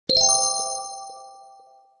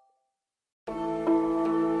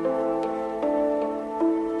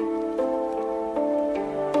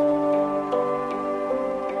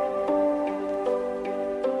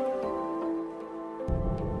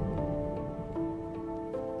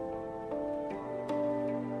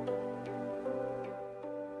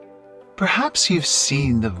Perhaps you've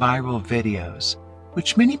seen the viral videos,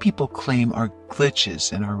 which many people claim are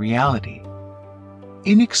glitches in our reality.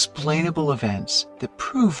 Inexplainable events that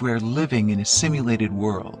prove we're living in a simulated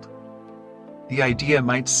world. The idea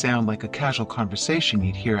might sound like a casual conversation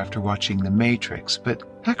you'd hear after watching The Matrix, but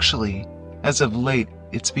actually, as of late,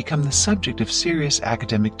 it's become the subject of serious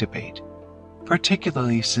academic debate,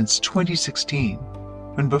 particularly since 2016,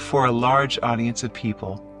 when before a large audience of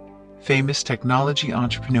people, famous technology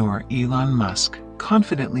entrepreneur Elon Musk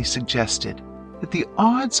confidently suggested that the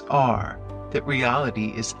odds are that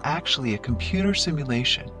reality is actually a computer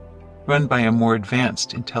simulation run by a more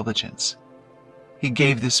advanced intelligence. He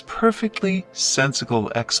gave this perfectly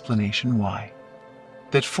sensible explanation why.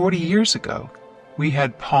 That 40 years ago, we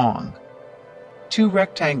had Pong, 2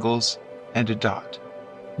 rectangles and a dot.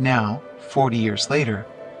 Now, 40 years later,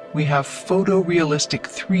 we have photorealistic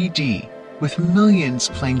 3D with millions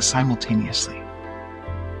playing simultaneously.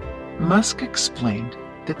 Musk explained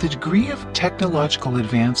that the degree of technological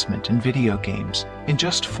advancement in video games in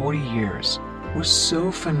just 40 years was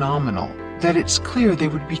so phenomenal that it's clear they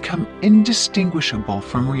would become indistinguishable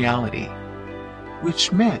from reality,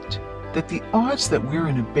 which meant that the odds that we're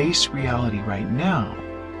in a base reality right now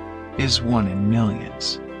is 1 in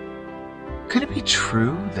millions. Could it be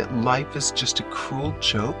true that life is just a cruel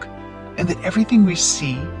joke, and that everything we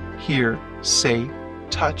see, hear, say,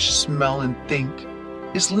 touch, smell, and think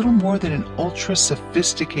is little more than an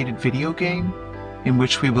ultra-sophisticated video game in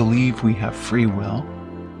which we believe we have free will?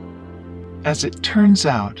 As it turns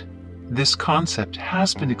out, this concept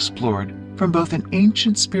has been explored from both an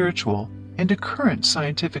ancient spiritual and a current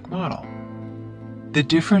scientific model. The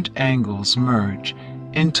different angles merge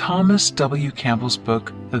in Thomas W. Campbell's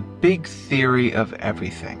book, The Big Theory of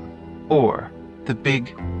Everything, or The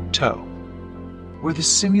Big Toe, where the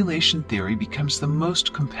simulation theory becomes the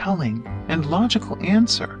most compelling and logical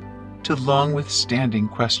answer to long-withstanding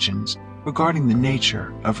questions regarding the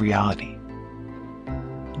nature of reality.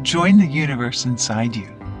 Join the universe inside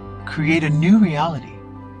you, create a new reality,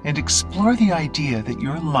 and explore the idea that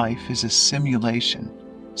your life is a simulation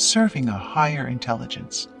serving a higher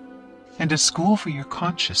intelligence, and a school for your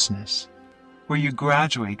consciousness, where you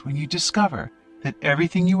graduate when you discover that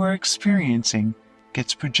everything you are experiencing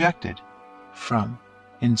gets projected from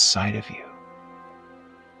inside of you.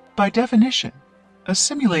 By definition, a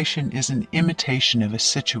simulation is an imitation of a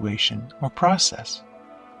situation or process.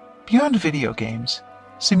 Beyond video games,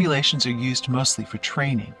 simulations are used mostly for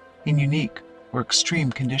training in unique or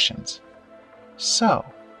extreme conditions. So,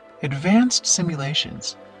 advanced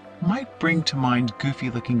simulations might bring to mind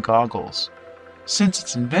goofy-looking goggles. Since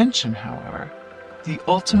its invention, however, the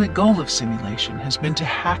ultimate goal of simulation has been to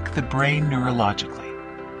hack the brain neurologically,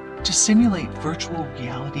 to simulate virtual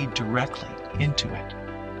reality directly into it.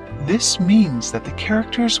 This means that the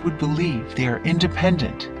characters would believe they are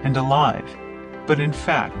independent and alive, but in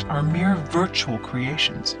fact are mere virtual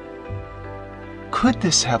creations. Could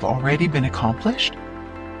this have already been accomplished?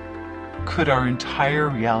 Could our entire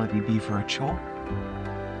reality be virtual?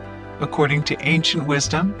 According to ancient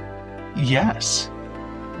wisdom, yes.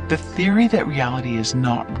 The theory that reality is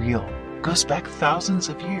not real goes back thousands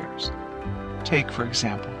of years. Take, for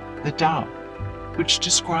example, the Tao, which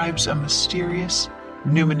describes a mysterious,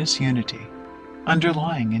 numinous unity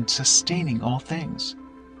underlying and sustaining all things.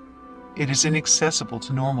 It is inaccessible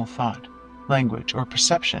to normal thought, language, or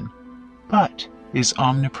perception, but is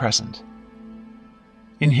omnipresent.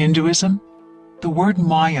 In Hinduism, the word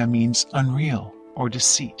Maya means unreal or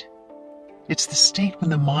deceit. It's the state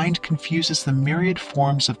when the mind confuses the myriad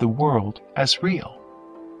forms of the world as real,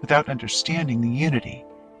 without understanding the unity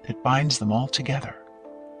that binds them all together.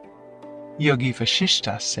 Yogi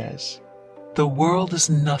Vasishtha says, "The world is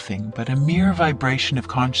nothing but a mere vibration of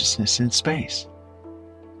consciousness in space.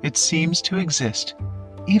 It seems to exist,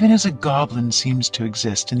 even as a goblin seems to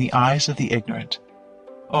exist in the eyes of the ignorant.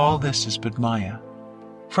 All this is but Maya,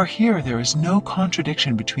 for here there is no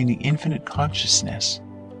contradiction between the infinite consciousness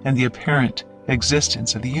and the apparent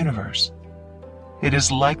existence of the universe. It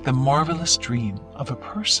is like the marvelous dream of a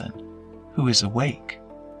person who is awake."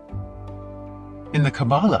 In the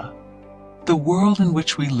Kabbalah, the world in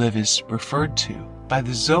which we live is referred to by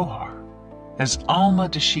the Zohar as Alma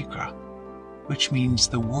Deshikra, which means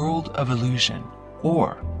the world of illusion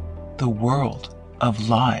or the world of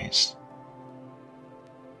lies.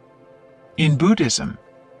 In Buddhism,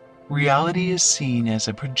 reality is seen as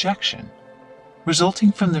a projection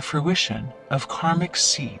resulting from the fruition of karmic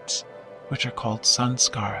seeds, which are called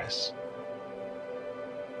sanskaras.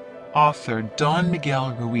 Author Don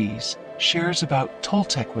Miguel Ruiz shares about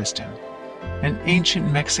Toltec wisdom, an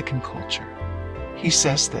ancient Mexican culture. He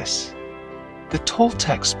says this: The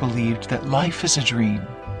Toltecs believed that life is a dream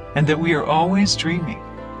and that we are always dreaming,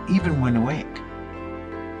 even when awake.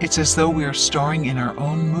 It's as though we are starring in our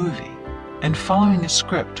own movie and following a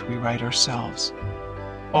script we write ourselves.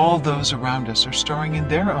 All those around us are starring in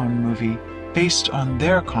their own movie based on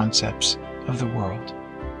their concepts of the world.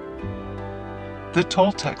 The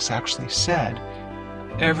Toltecs actually said,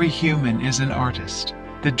 "Every human is an artist.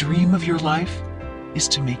 The dream of your life is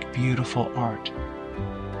to make beautiful art."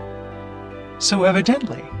 So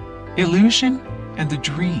evidently, illusion and the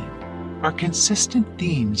dream are consistent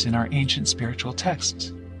themes in our ancient spiritual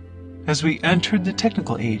texts. As we entered the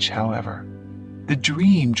technical age, however, the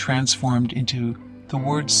dream transformed into the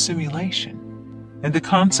word simulation, and the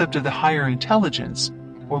concept of the higher intelligence,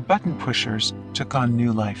 or button pushers, took on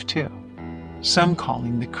new life too. Some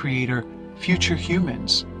calling the creator future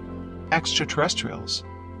humans, extraterrestrials,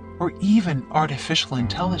 or even artificial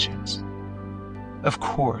intelligence. Of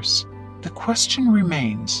course, the question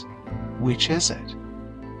remains, which is it?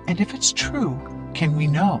 And if it's true, can we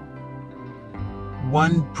know?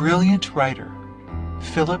 One brilliant writer,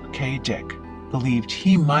 Philip K. Dick, believed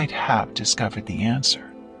he might have discovered the answer.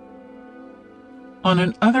 On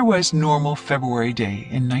an otherwise normal February day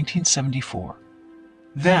in 1974,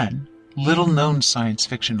 then little-known science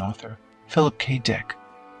fiction author Philip K. Dick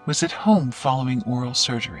was at home following oral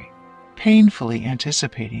surgery, painfully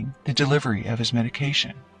anticipating the delivery of his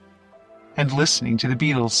medication, and listening to the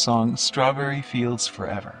Beatles' song "Strawberry Fields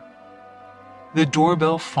Forever." The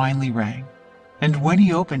doorbell finally rang, and when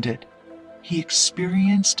he opened it, he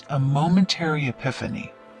experienced a momentary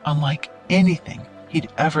epiphany unlike anything he'd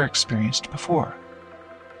ever experienced before,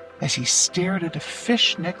 as he stared at a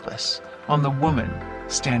fish necklace on the woman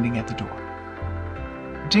standing at the door.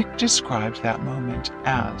 Dick described that moment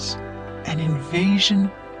as an invasion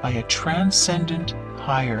by a transcendent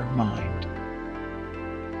higher mind.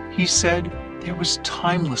 He said there was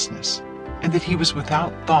timelessness and that he was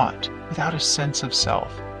without thought, without a sense of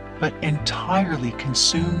self, but entirely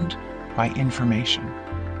consumed by information.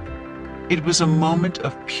 It was a moment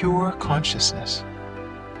of pure consciousness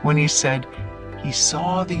when he said he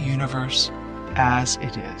saw the universe as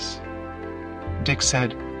it is. Dick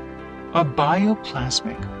said, "A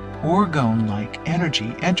bioplasmic, orgone-like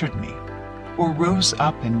energy entered me, or rose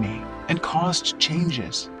up in me and caused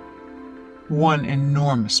changes. One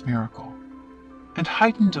enormous miracle. And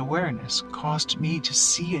heightened awareness caused me to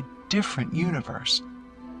see a different universe.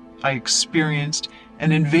 I experienced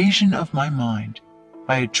an invasion of my mind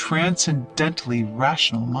by a transcendently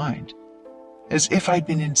rational mind, as if I'd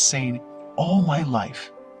been insane all my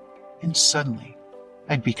life, and suddenly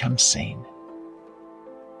I'd become sane."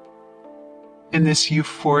 In this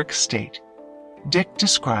euphoric state, Dick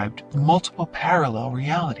described multiple parallel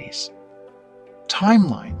realities,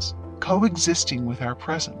 timelines coexisting with our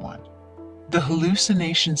present one. The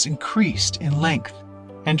hallucinations increased in length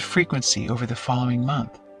and frequency over the following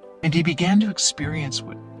month, and he began to experience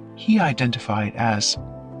what he identified as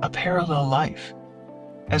a parallel life,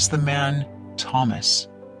 as the man Thomas,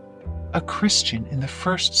 a Christian in the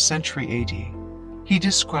 1st century AD. He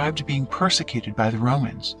described being persecuted by the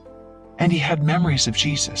Romans, and he had memories of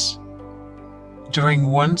Jesus. During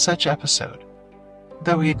one such episode,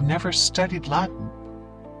 though he had never studied Latin,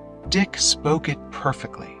 Dick spoke it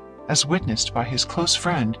perfectly, as witnessed by his close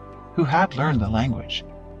friend who had learned the language.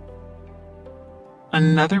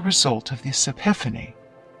 Another result of this epiphany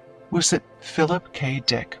was that Philip K.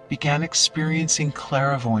 Dick began experiencing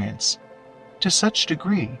clairvoyance. To such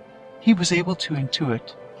degree, he was able to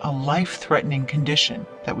intuit a life-threatening condition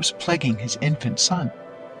that was plaguing his infant son,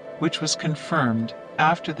 which was confirmed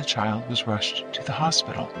after the child was rushed to the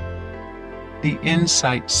hospital. The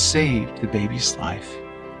insight saved the baby's life.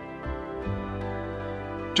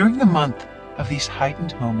 During the month of these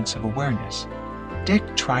heightened moments of awareness,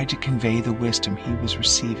 Dick tried to convey the wisdom he was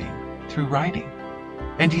receiving through writing,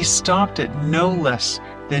 and he stopped at no less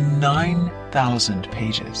than 9,000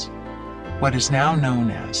 pages, what is now known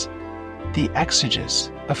as the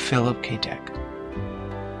Exegesis of Philip K. Dick.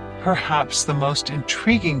 Perhaps the most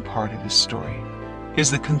intriguing part of his story is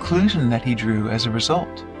the conclusion that he drew as a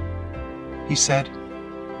result. He said,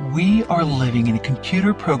 "We are living in a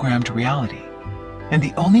computer-programmed reality, and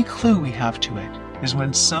the only clue we have to it is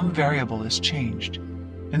when some variable is changed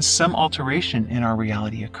and some alteration in our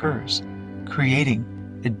reality occurs, creating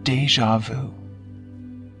a déjà vu.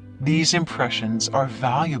 These impressions are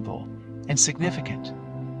valuable and significant.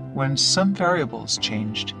 When some variable is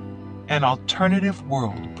changed, an alternative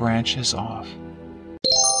world branches off."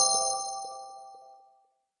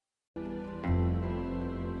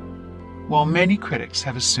 While many critics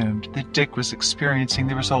have assumed that Dick was experiencing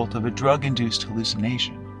the result of a drug-induced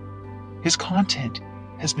hallucination, His content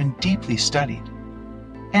has been deeply studied,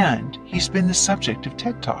 and he's been the subject of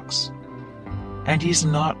TED Talks. And he's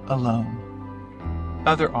not alone.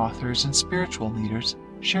 Other authors and spiritual leaders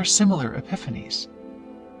share similar epiphanies.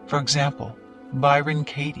 For example, Byron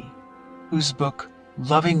Katie, whose book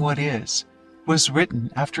Loving What Is was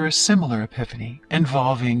written after a similar epiphany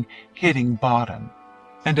involving hitting bottom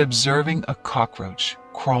and observing a cockroach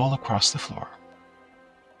crawl across the floor.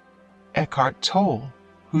 Eckhart Tolle,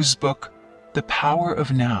 whose book The Power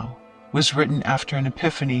of Now was written after an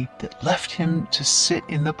epiphany that left him to sit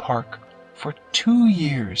in the park for 2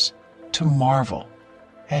 years to marvel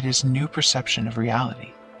at his new perception of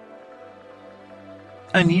reality.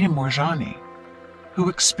 Anita Moorjani, who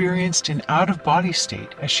experienced an out-of-body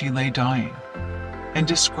state as she lay dying, and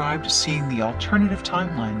described seeing the alternative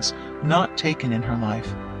timelines not taken in her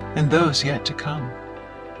life and those yet to come.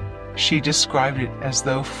 She described it as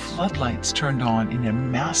though floodlights turned on in a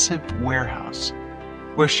massive warehouse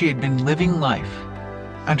where she had been living life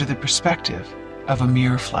under the perspective of a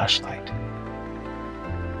mere flashlight.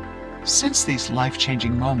 Since these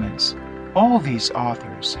life-changing moments, all these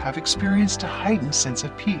authors have experienced a heightened sense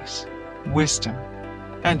of peace, wisdom,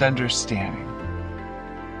 and understanding.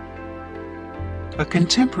 A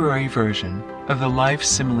contemporary version of the life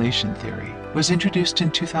simulation theory was introduced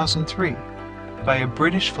in 2003 by a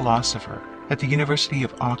British philosopher at the University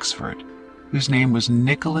of Oxford, whose name was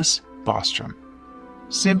Nicholas Bostrom.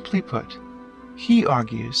 Simply put, he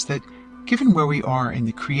argues that given where we are in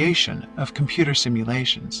the creation of computer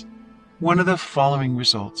simulations, one of the following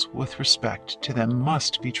results with respect to them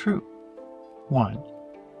must be true. 1.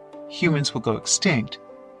 Humans will go extinct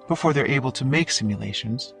before they're able to make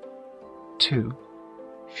simulations. 2.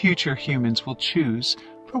 Future humans will choose,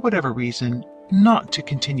 for whatever reason, not to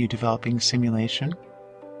continue developing simulation.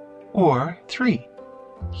 Or 3.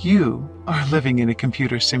 You are living in a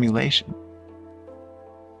computer simulation.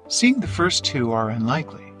 Seeing the first two are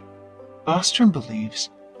unlikely, Bostrom believes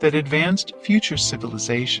that advanced future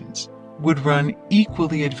civilizations would run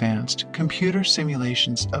equally advanced computer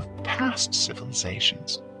simulations of past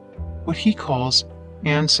civilizations, what he calls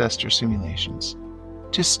ancestor simulations,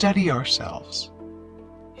 to study ourselves.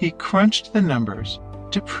 He crunched the numbers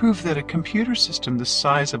to prove that a computer system the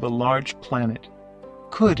size of a large planet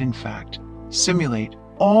could, in fact, simulate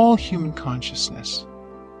all human consciousness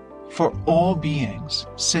for all beings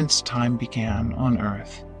since time began on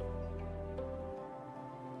Earth.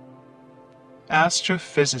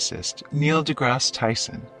 Astrophysicist Neil deGrasse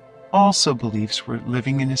Tyson also believes we're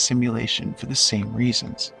living in a simulation for the same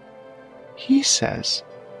reasons. He says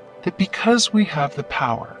that because we have the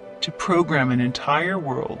power to program an entire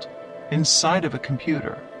world inside of a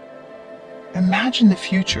computer, imagine the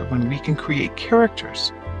future when we can create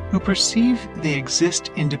characters who perceive they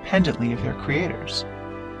exist independently of their creators.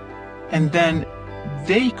 And then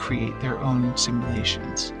they create their own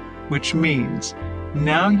simulations, which means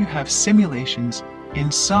now you have simulations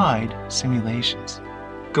inside simulations,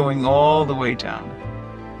 going all the way down.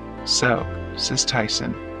 So, says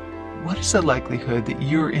Tyson, what is the likelihood that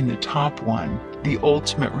you're in the top one, the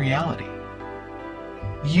ultimate reality?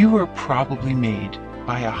 You are probably made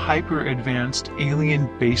by a hyper-advanced alien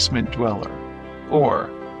basement dweller, or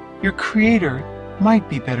your creator might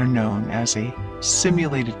be better known as a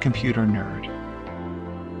simulated computer nerd.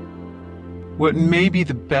 What may be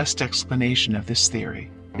the best explanation of this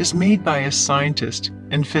theory is made by a scientist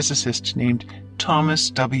and physicist named Thomas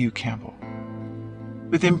W. Campbell.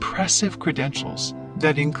 With impressive credentials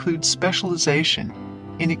that include specialization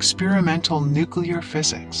in experimental nuclear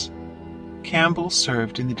physics, Campbell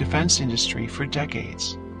served in the defense industry for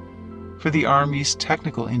decades, for the Army's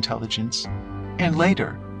technical intelligence, and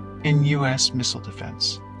later in U.S. missile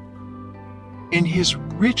defense. In his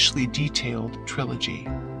richly detailed trilogy,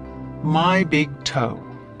 My Big Toe,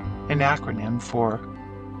 an acronym for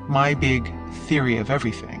My Big Theory of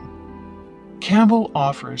Everything, Campbell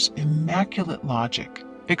offers immaculate logic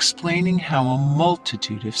explaining how a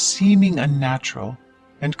multitude of seeming unnatural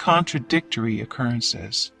and contradictory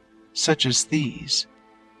occurrences, such as these,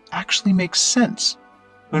 actually make sense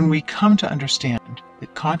when we come to understand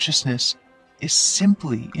that consciousness is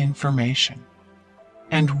simply information,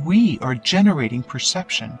 and we are generating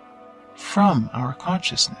perception from our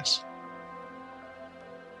consciousness.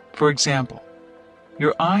 For example,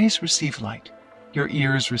 your eyes receive light, your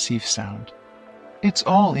ears receive sound. It's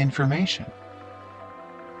all information.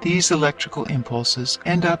 These electrical impulses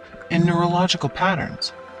end up in neurological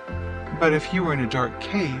patterns. But if you were in a dark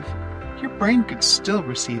cave, your brain could still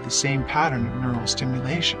receive the same pattern of neural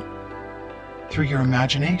stimulation through your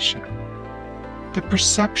imagination. The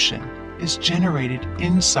perception is generated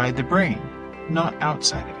inside the brain, not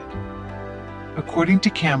outside of it. According to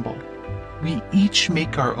Campbell, we each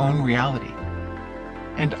make our own reality,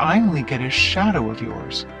 and I only get a shadow of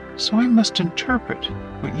yours, so I must interpret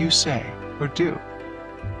what you say or do.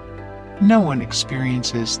 No one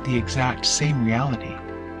experiences the exact same reality.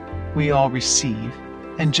 We all receive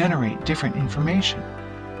and generate different information,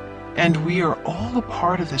 and we are all a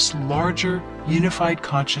part of this larger, unified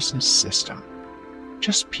consciousness system,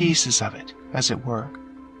 just pieces of it, as it were,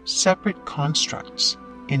 separate constructs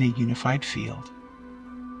in a unified field.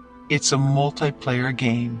 It's a multiplayer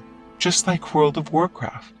game, just like World of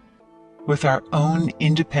Warcraft, with our own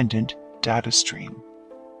independent data stream.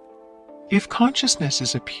 If consciousness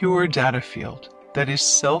is a pure data field that is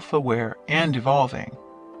self-aware and evolving,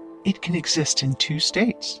 it can exist in two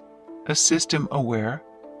states, a system aware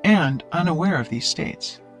and unaware of these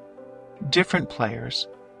states. Different players,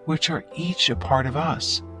 which are each a part of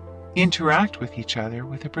us, interact with each other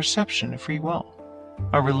with a perception of free will.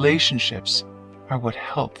 Our relationships are what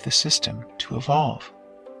help the system to evolve.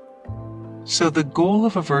 So the goal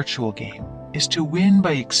of a virtual game is to win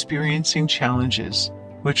by experiencing challenges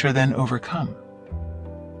which are then overcome.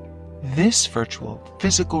 This virtual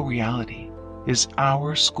physical reality is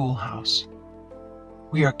our schoolhouse.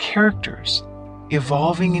 We are characters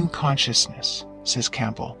evolving in consciousness, says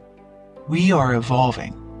Campbell. We are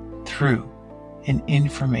evolving through an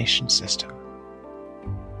information system.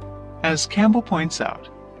 As Campbell points out,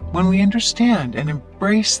 when we understand and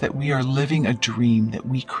embrace that we are living a dream that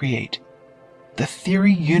we create, the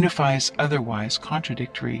theory unifies otherwise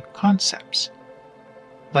contradictory concepts,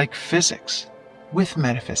 like physics with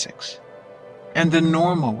metaphysics, and the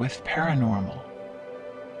normal with paranormal.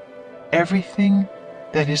 Everything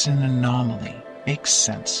that is an anomaly makes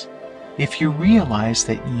sense if you realize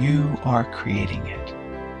that you are creating it.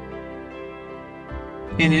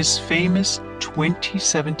 In his famous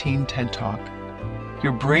 2017 TED Talk,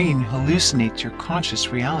 Your Brain Hallucinates Your Conscious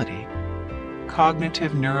Reality,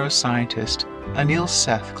 cognitive neuroscientist Anil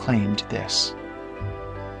Seth claimed this: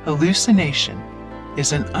 hallucination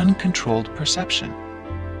is an uncontrolled perception.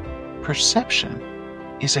 Perception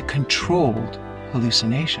is a controlled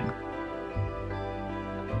hallucination.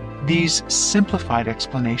 These simplified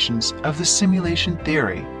explanations of the simulation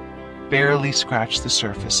theory barely scratch the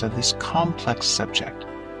surface of this complex subject,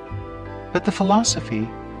 but the philosophy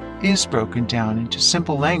is broken down into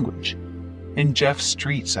simple language in Jeff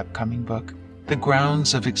Street's upcoming book, The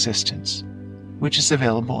Grounds of Existence, which is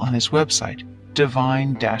available on his website,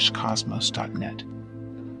 divine-cosmos.net.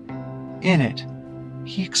 In it,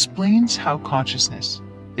 he explains how consciousness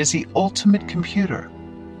is the ultimate computer,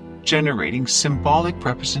 generating symbolic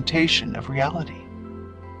representation of reality.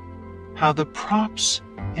 How the props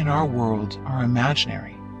in our world are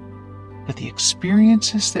imaginary, but the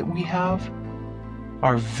experiences that we have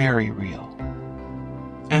are very real.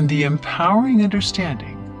 And the empowering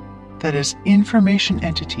understanding that as information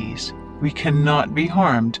entities, we cannot be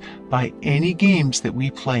harmed by any games that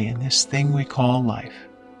we play in this thing we call life.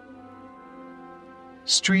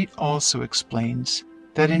 Street also explains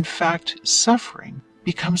that in fact suffering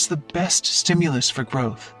becomes the best stimulus for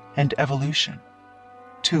growth and evolution,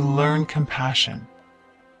 to learn compassion,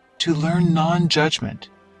 to learn non-judgment,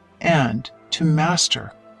 and to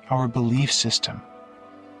master our belief system.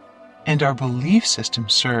 And our belief system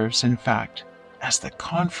serves, in fact, as the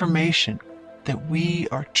confirmation that we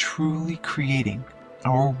are truly creating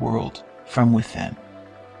our world from within.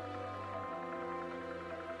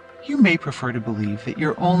 You may prefer to believe that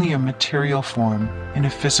you're only a material form in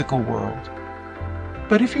a physical world.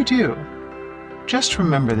 But if you do, just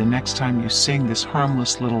remember the next time you sing this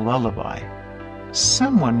harmless little lullaby,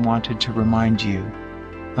 someone wanted to remind you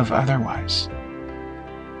of otherwise.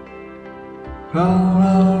 Row,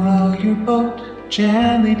 row, row your boat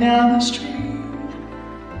gently down the stream.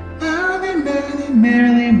 Merrily, merrily,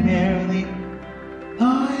 merrily, merrily.